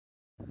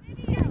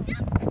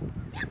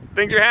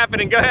Things are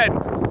happening. Go ahead.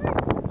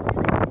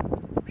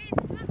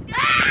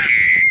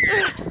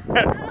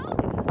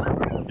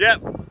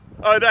 Yep.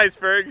 Oh, nice,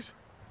 Fergs.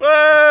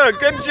 Whoa,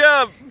 good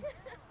jump.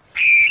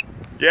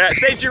 Yeah,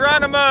 say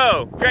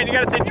Geronimo. Grant, you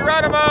gotta say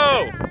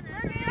Geronimo.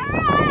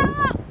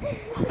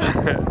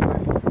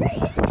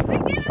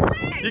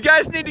 You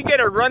guys need to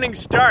get a running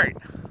start.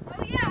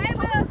 Oh yeah, I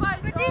will.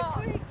 With these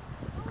twigs.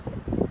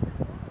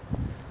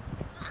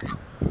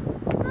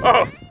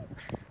 Oh.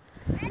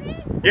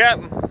 Ready? Yep.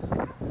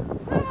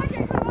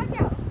 Watch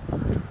out.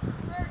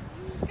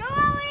 Go,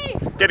 Ellie.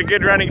 Get a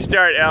good running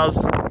start,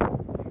 Els.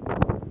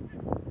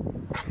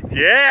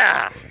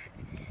 Yeah.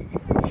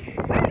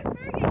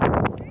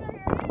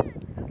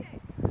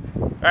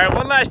 All right,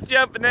 one last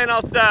jump and then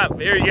I'll stop.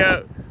 Here you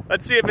go.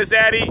 Let's see it, Miss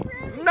Addie.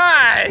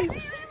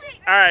 Nice.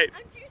 All right.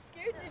 I'm too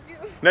scared to do.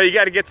 No, you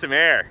got to get some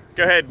air.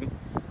 Go ahead.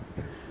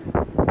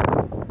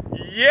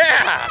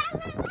 Yeah.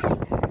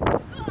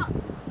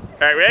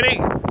 All right,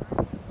 ready?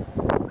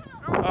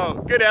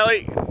 Oh, good,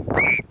 Ellie.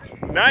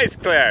 Nice,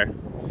 Claire.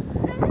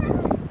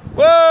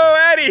 Whoa,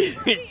 Addie.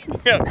 We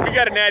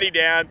got an Addie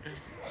down.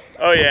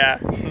 Oh, yeah.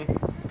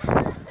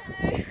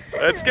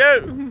 Let's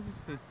go.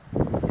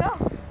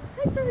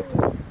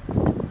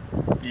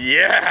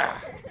 Yeah.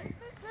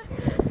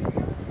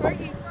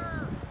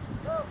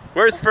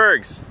 Where's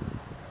Fergs?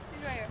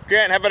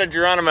 Grant, how about a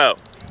Geronimo?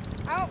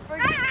 Come on,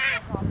 Fergie.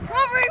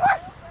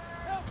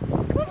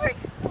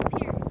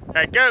 All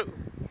right, go.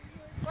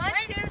 1,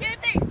 2,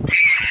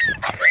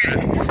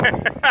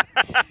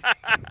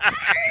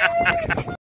 3.